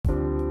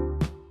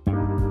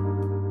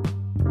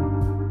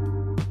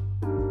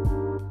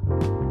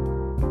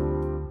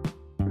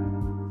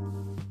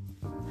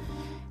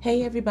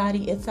Hey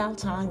everybody, it's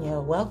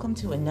Altanya. Welcome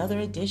to another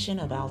edition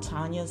of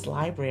Altanya's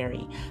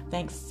Library.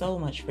 Thanks so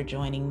much for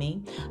joining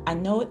me. I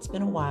know it's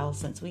been a while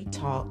since we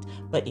talked,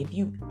 but if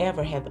you've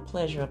ever had the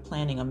pleasure of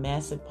planning a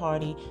massive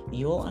party,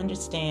 you'll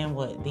understand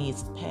what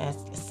these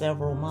past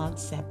several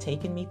months have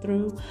taken me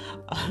through.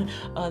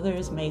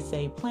 Others may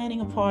say,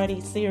 planning a party?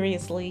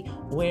 Seriously?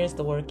 Where's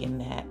the work in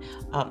that?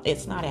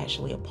 It's not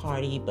actually a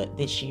party, but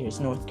this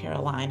year's North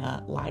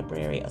Carolina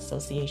Library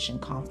Association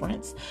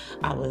Conference.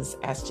 I was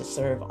asked to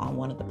serve on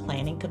one of the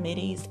planning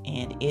committees,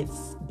 and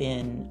it's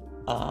been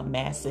a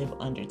massive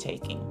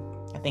undertaking.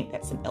 I think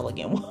that's an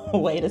elegant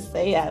way to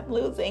say I'm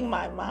losing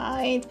my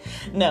mind.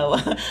 No,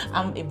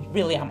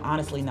 I'm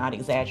honestly not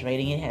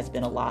exaggerating. It has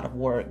been a lot of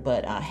work,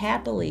 but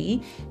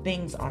happily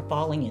things are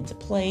falling into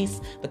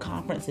place. The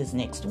conference is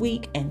next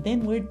week, and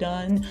then we're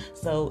done.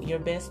 So your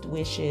best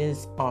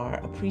wishes are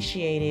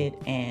appreciated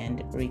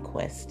and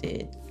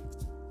requested.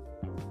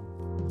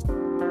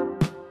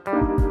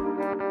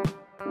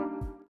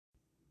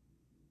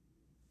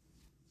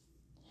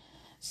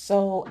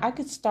 So I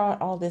could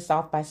start all this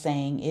off by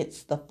saying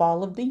it's the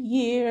fall of the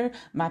year,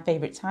 my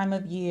favorite time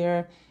of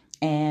year.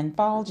 And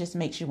fall just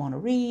makes you want to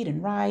read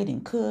and write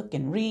and cook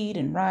and read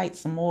and write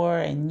some more.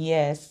 And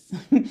yes,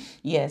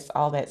 yes,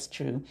 all that's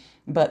true.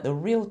 But the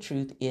real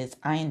truth is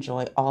I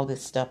enjoy all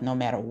this stuff no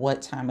matter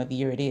what time of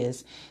year it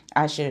is.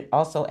 I should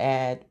also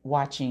add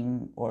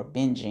watching or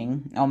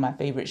binging on my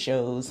favorite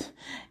shows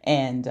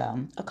and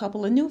a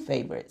couple of new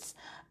favorites.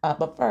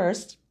 But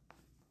first,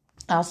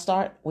 I'll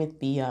start with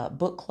the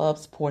book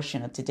clubs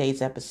portion of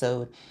today's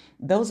episode.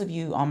 Those of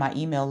you on my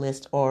email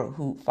list or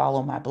who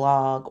follow my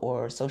blog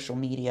or social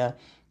media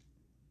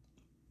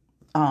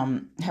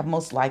have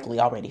most likely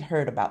already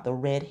heard about the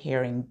Red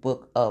Herring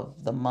Book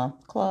of the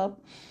Month Club.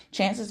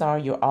 Chances are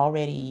you're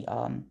already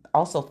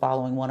also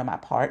following one of my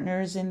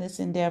partners in this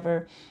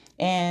endeavor.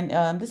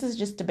 And this is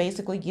just to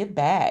basically give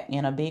back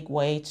in a big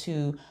way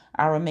to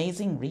our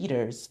amazing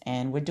readers.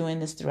 And we're doing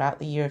this throughout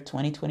the year of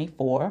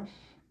 2024.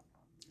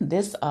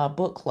 This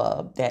book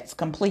club that's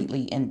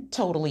completely and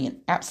totally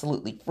and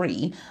absolutely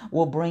free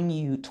will bring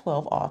you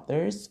 12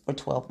 authors for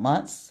 12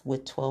 months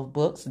with 12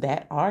 books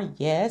that are,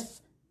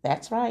 yes,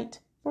 that's right,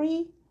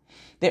 free.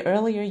 The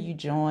earlier you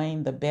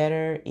join, the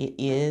better it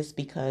is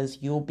because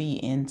you'll be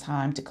in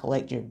time to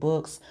collect your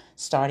books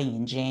starting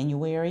in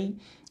January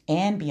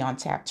and be on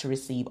tap to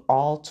receive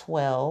all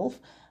 12,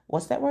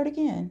 what's that word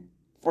again?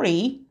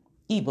 Free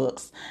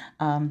ebooks.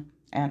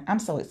 And I'm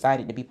so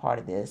excited to be part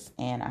of this,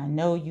 and I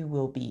know you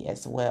will be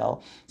as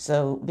well.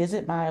 So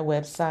visit my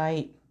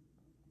website,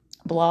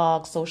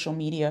 blog, social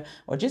media,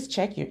 or just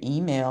check your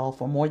email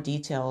for more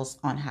details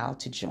on how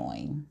to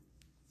join.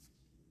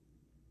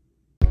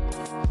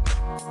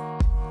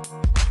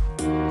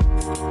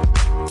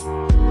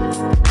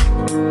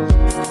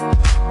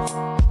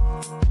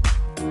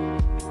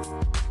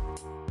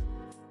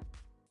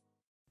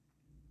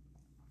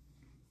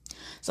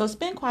 So it's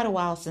been quite a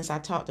while since I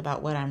talked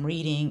about what I'm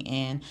reading,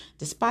 and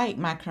despite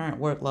my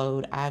current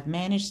workload, I've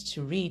managed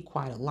to read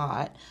quite a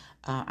lot.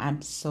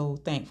 I'm so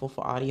thankful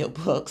for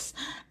audiobooks.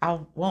 I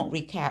won't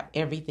recap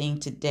everything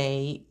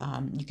today.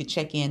 You can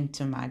check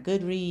into my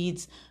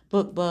Goodreads,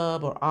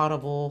 BookBub, or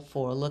Audible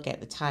for a look at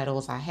the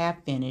titles I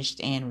have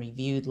finished and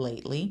reviewed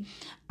lately.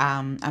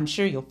 I'm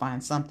sure you'll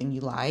find something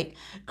you like.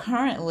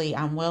 Currently,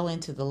 I'm well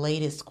into the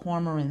latest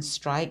Cormoran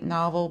Strike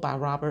novel by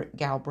Robert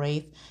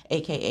Galbraith,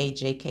 aka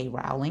J.K.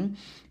 Rowling.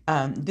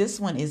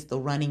 This one is The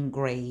Running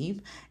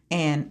Grave,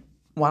 and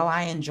while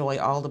I enjoy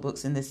all the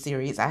books in this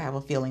series, I have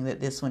a feeling that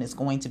this one is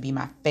going to be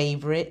my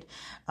favorite.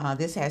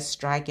 This has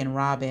Strike and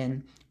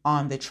Robin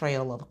on the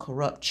trail of a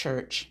corrupt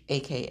church,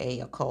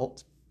 aka a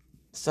cult.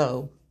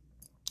 So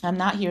I'm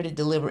not here to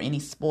deliver any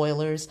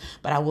spoilers,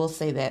 but I will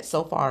say that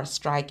so far,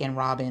 Strike and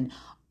Robin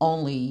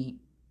only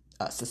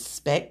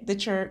suspect the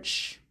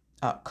church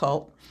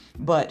cult,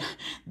 but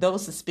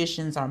those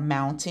suspicions are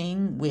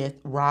mounting with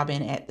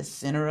Robin at the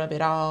center of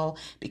it all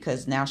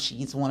because now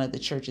she's one of the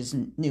church's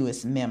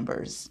newest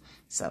members.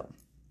 So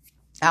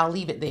I'll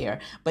leave it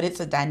there, but it's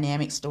a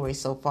dynamic story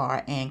so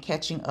far, and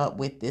catching up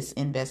with this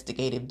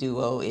investigative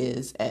duo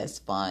is as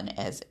fun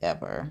as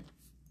ever.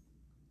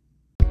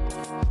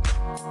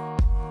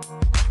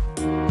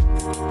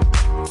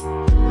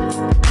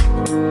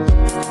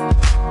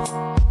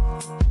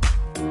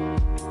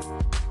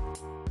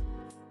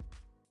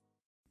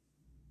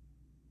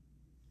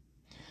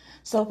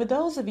 So for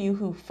those of you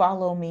who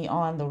follow me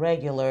on the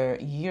regular,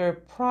 you're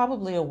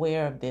probably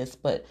aware of this,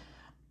 but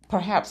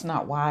perhaps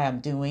not why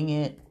I'm doing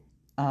it.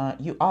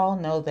 You all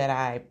know that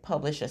I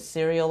publish a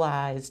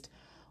serialized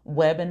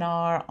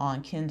webinar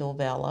on Kindle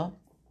Vella.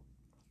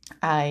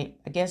 I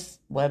guess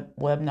web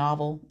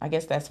novel. I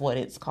guess that's what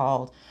it's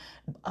called.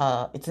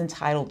 It's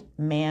entitled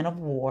Man of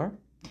War,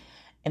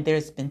 and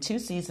there's been 2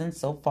 seasons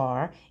so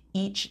far,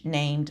 each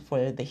named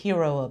for the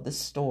hero of the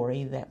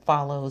story that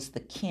follows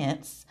the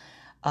Kents,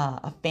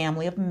 a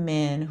family of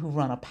men who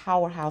run a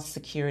powerhouse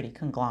security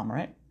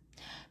conglomerate.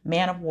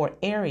 Man of War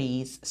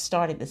Ares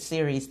started the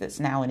series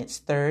that's now in its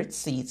 3rd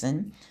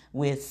season,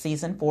 with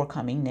season 4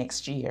 coming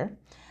next year.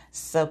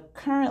 So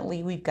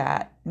currently we've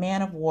got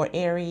Man of War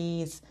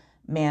Ares,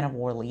 Man of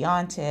War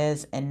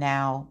Leontes, and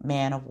now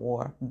Man of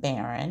War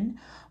Baron,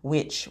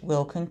 which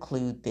will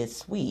conclude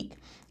this week.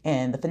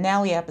 And the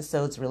finale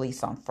episodes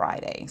release on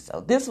Friday.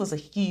 So this was a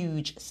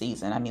huge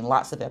season. I mean,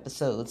 lots of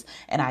episodes.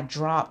 And I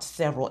dropped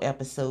several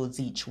episodes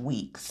each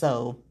week.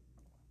 So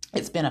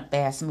it's been a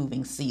fast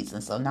moving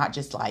season. So not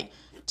just like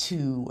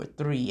 2 or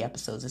 3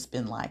 episodes. It's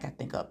been like, I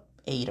think, up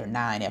 8 or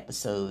 9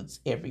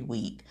 episodes every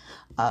week.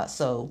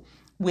 So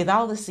with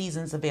all the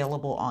seasons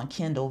available on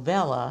Kindle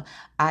Vella,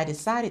 I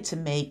decided to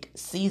make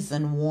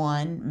season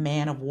 1,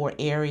 Man of War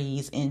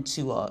Ares,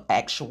 into an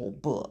actual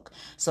book.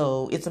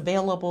 So it's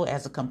available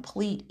as a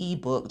complete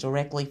ebook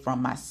directly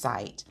from my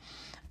site.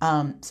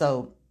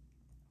 So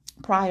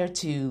prior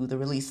to the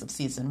release of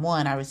season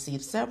 1, I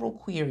received several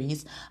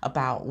queries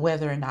about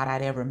whether or not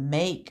I'd ever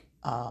make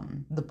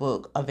the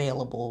book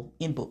available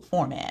in book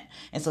format.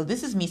 And so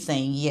this is me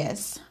saying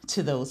yes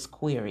to those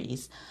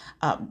queries.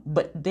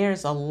 But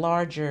there's a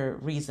larger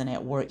reason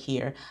at work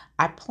here.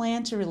 I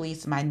plan to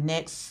release my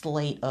next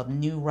slate of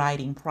new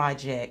writing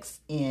projects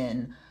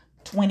in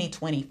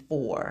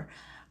 2024.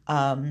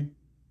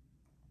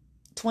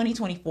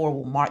 2024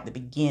 will mark the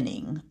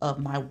beginning of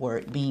my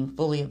work being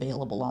fully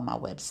available on my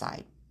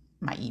website,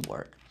 my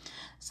eWork.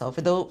 So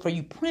for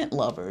you print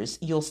lovers,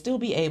 you'll still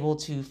be able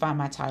to find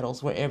my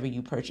titles wherever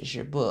you purchase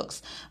your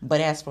books. But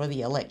as for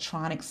the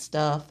electronic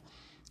stuff,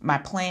 my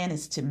plan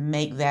is to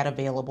make that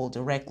available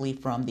directly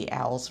from the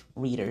Owls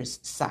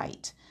Readers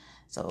site.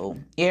 So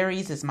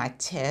Ares is my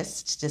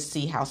test to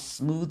see how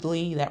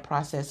smoothly that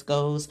process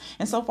goes.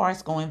 And so far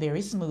it's going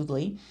very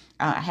smoothly.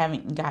 I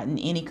haven't gotten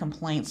any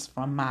complaints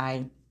from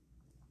my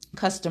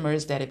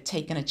customers that have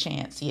taken a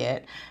chance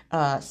yet.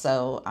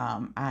 So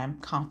I'm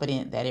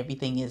confident that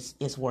everything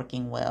is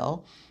working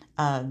well.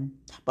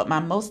 But my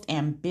most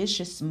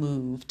ambitious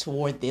move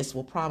toward this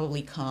will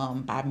probably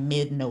come by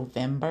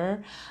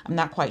mid-November. I'm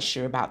not quite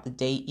sure about the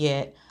date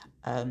yet.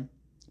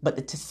 But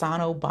the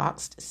Tisano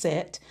boxed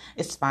set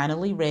is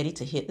finally ready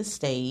to hit the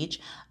stage.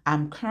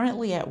 I'm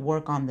currently at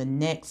work on the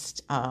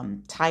next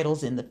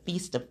titles in the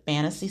Feast of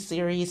Fantasy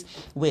series,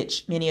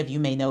 which many of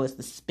you may know is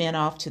the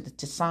spinoff to the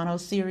Tisano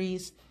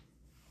series.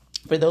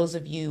 For those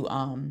of you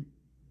who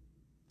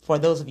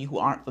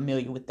aren't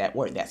familiar with that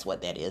word, that's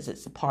what that is.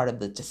 It's a part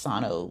of the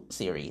Tisano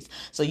series.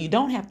 So you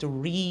don't have to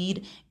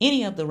read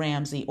any of the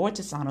Ramsay or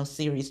Tisano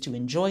series to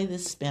enjoy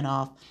this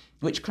spinoff,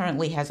 which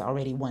currently has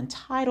already one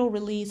title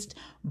released,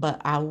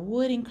 but I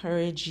would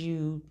encourage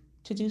you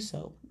to do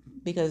so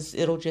because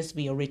it'll just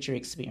be a richer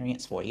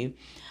experience for you.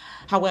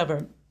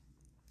 However,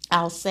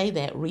 I'll say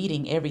that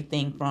reading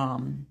everything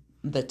from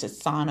the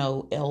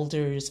Tisano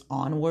Elders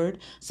onward,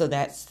 so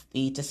that's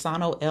the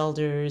Tisano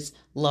Elders,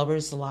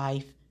 Lover's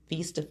Life,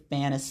 Feast of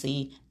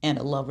Fantasy, and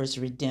A Lover's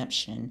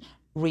Redemption,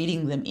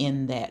 reading them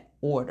in that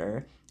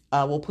order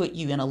will put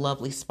you in a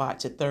lovely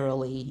spot to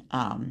thoroughly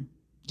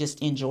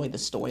just enjoy the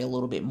story a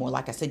little bit more.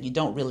 Like I said, you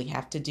don't really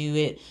have to do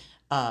it.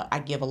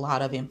 I give a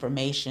lot of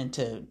information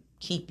to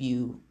keep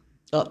you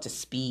up to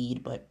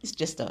speed, but it's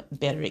just a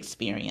better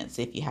experience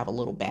if you have a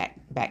little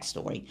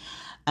backstory.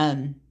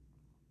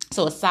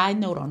 So a side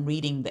note on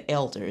reading the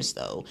Elders,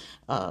 though,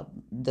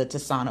 the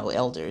Tisano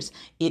Elders,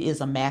 it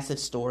is a massive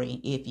story.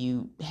 If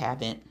you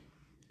haven't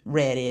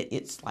read it,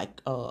 it's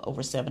like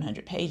over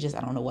 700 pages.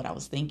 I don't know what I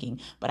was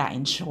thinking, but I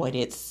enjoyed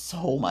it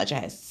so much. I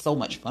had so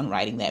much fun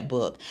writing that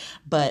book.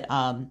 But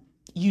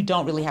you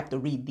don't really have to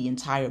read the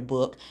entire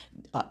book.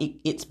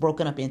 It's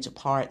broken up into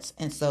parts.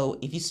 And so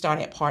if you start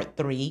at part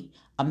 3,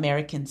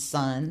 American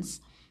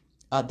Sons,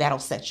 that'll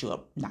set you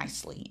up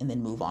nicely and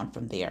then move on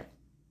from there.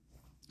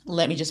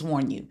 Let me just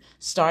warn you,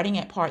 starting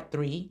at part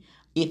 3,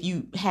 if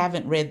you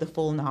haven't read the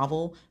full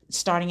novel,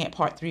 starting at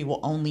part 3 will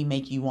only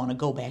make you want to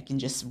go back and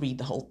just read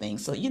the whole thing.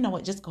 So you know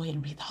what, just go ahead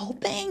and read the whole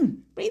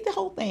thing. Read the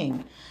whole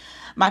thing.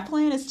 My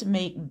plan is to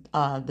make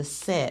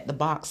the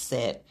box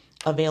set,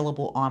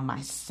 available on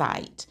my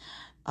site.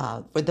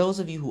 For those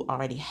of you who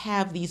already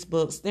have these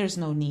books, there's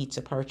no need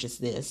to purchase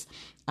this.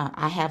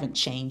 I haven't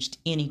changed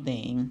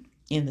anything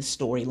in the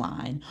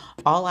storyline.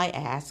 All I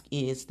ask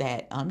is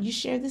that you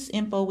share this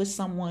info with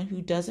someone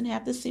who doesn't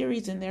have the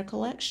series in their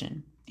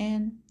collection.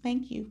 And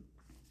thank you.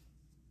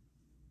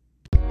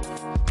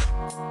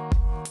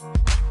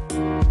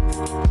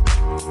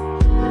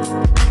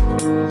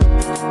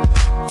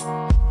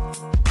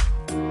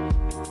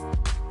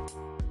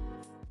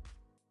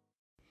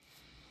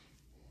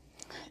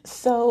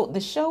 So the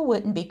show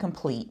wouldn't be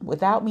complete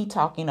without me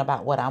talking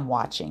about what I'm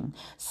watching.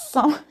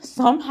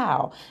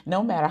 Somehow,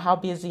 no matter how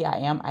busy I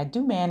am, I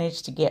do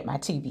manage to get my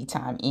TV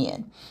time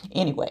in.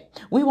 Anyway,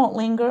 we won't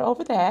linger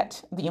over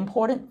that. The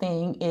important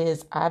thing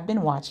is I've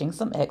been watching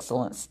some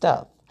excellent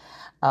stuff.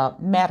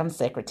 Madam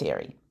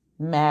Secretary.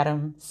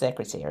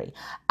 I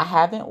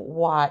haven't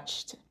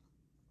watched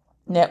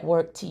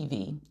network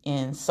TV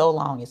in so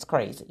long it's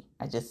crazy.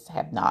 I just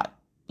have not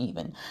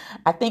even.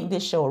 I think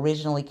this show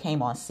originally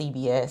came on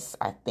CBS,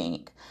 I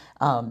think.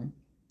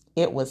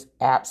 It was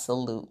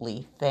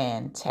absolutely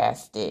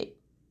fantastic.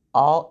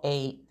 All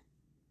 8,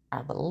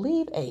 I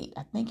believe 8.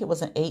 I think it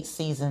was an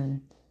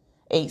 8-season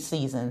 8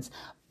 seasons,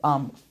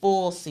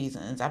 full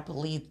seasons. I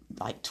believe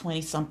like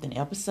 20 something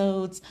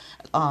episodes.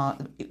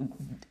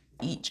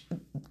 Each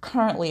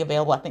currently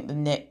available. I think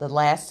the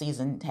last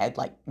season had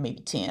like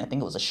maybe 10. I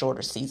think it was a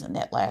shorter season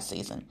that last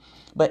season.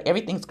 But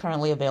everything's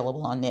currently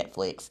available on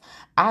Netflix.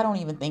 I don't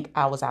even think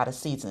I was out of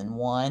season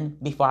 1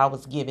 before I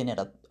was giving it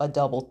a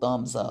double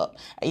thumbs up.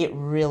 It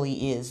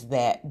really is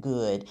that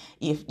good.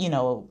 If you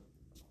know,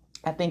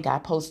 I think I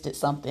posted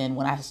something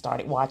when I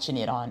started watching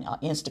it on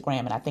Instagram,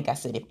 and I think I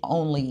said if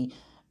only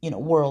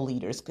world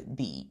leaders could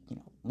be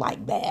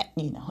like that.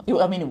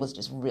 I mean, it was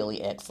just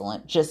really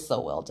excellent, just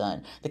so well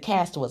done. The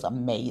cast was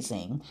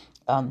amazing.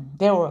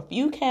 There were a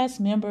few cast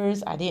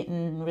members I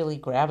didn't really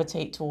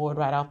gravitate toward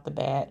right off the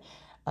bat,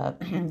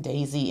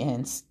 Daisy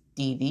and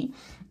Stevie.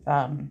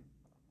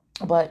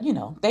 But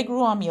they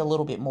grew on me a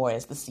little bit more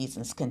as the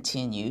seasons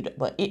continued.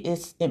 But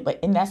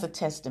and that's a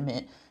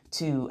testament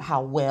to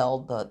how well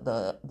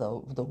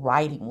the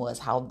writing was,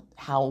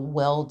 how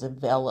well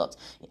developed.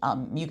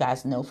 You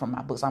guys know from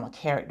my books, I'm a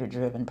character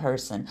driven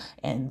person,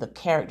 and the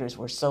characters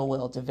were so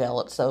well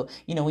developed. So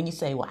when you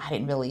say, well, I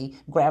didn't really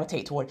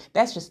gravitate toward,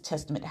 that's just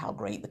testament to how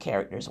great the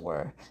characters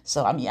were.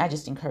 So I mean, I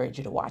just encourage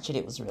you to watch it.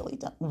 It was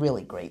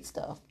really great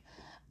stuff.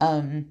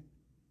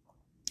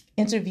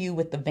 Interview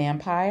with the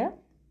Vampire.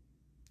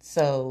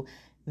 So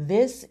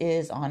this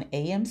is on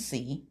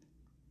AMC.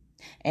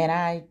 And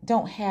I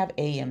don't have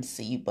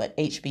AMC, but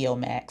HBO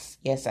Max.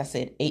 Yes, I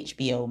said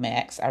HBO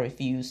Max. I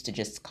refuse to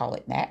just call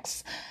it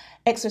Max.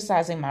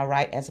 Exercising my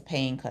right as a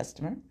paying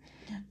customer.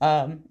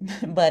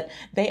 But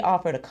they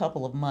offered a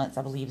couple of months.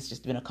 I believe it's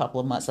just been a couple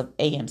of months of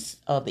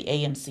the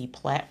AMC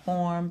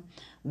platform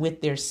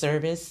with their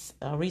service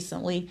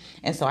recently.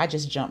 And so I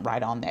just jumped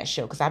right on that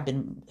show because I've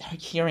been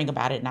hearing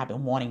about it and I've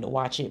been wanting to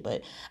watch it,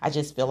 but I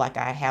just feel like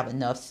I have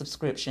enough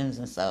subscriptions,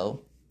 and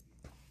so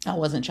I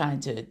wasn't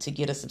trying to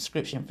get a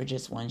subscription for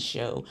just one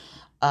show.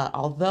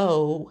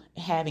 Although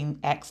having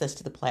access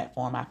to the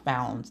platform, I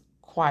found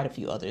quite a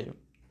few other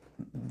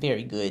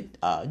very good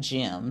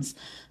gems.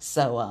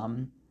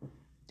 So,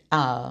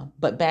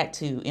 but back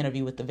to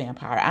Interview with the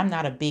Vampire. I'm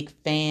not a big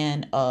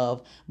fan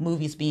of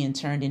movies being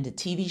turned into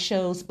TV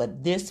shows,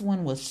 but this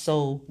one was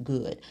so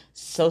good.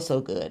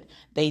 So good.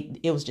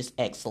 It was just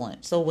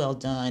excellent. So well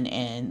done,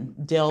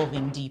 and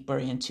delving deeper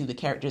into the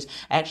characters.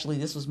 Actually,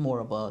 this was more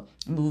of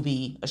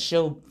a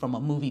show from a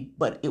movie,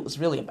 but it was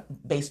really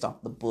based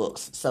off the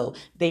books. So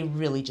they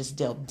really just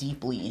delved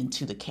deeply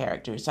into the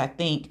characters. I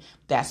think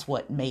that's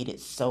what made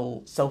it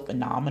so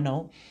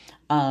phenomenal.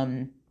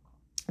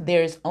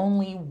 There's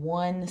only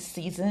one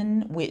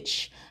season,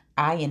 which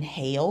I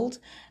inhaled,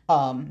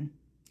 and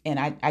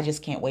I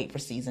just can't wait for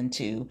season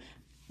 2.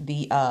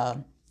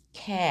 The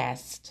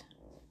cast,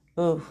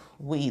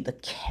 the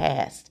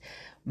cast,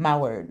 my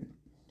word,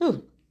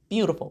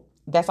 beautiful.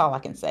 That's all I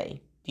can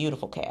say.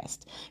 Beautiful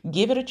cast.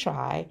 Give it a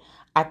try.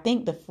 I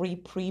think the free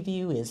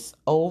preview is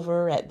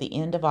over at the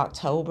end of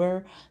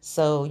October,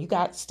 so you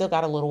still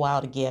got a little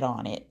while to get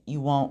on it. You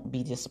won't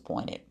be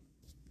disappointed.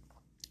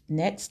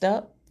 Next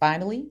up,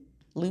 finally,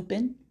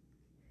 Lupin.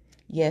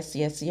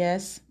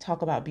 Yes.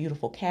 Talk about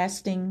beautiful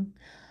casting.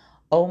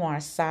 Omar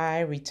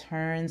Sy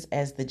returns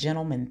as the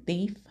Gentleman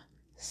Thief.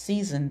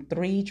 Season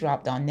 3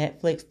 dropped on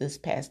Netflix this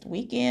past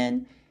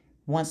weekend.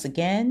 Once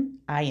again,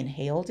 I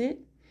inhaled it.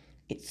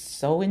 It's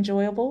so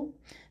enjoyable.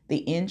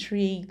 The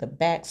intrigue, the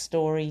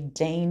backstory,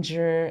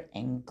 danger,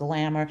 and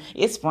glamour.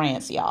 It's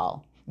France,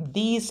 y'all.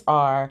 These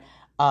are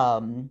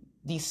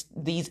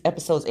these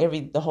episodes,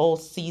 the whole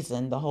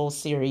season, the whole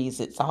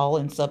series, it's all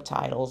in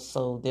subtitles.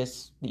 So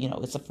this,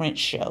 it's a French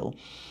show.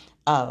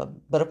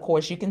 But of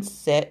course you can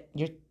set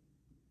your,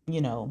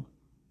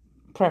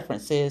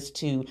 preferences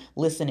to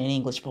listen in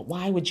English. But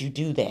why would you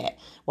do that?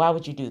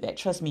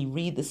 Trust me,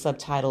 read the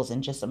subtitles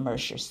and just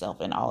immerse yourself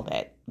in all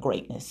that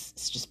greatness.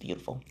 It's just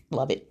beautiful.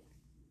 Love it.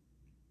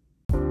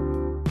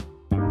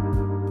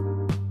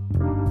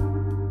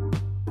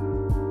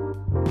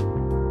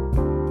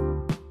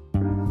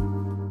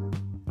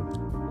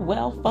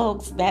 Well,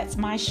 folks, that's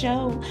my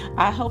show.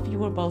 I hope you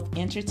were both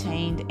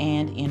entertained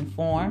and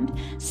informed.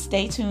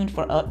 Stay tuned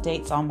for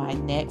updates on my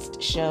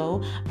next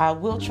show. I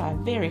will try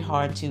very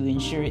hard to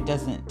ensure it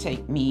doesn't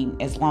take me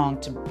as long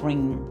to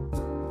bring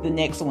the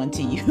next one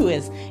to you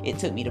as it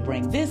took me to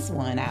bring this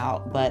one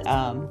out. But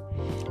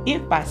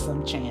if by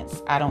some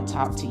chance I don't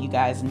talk to you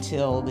guys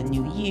until the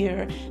new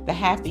year, the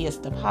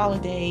happiest of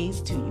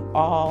holidays to you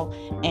all.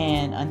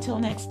 And until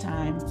next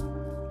time,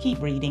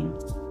 keep reading.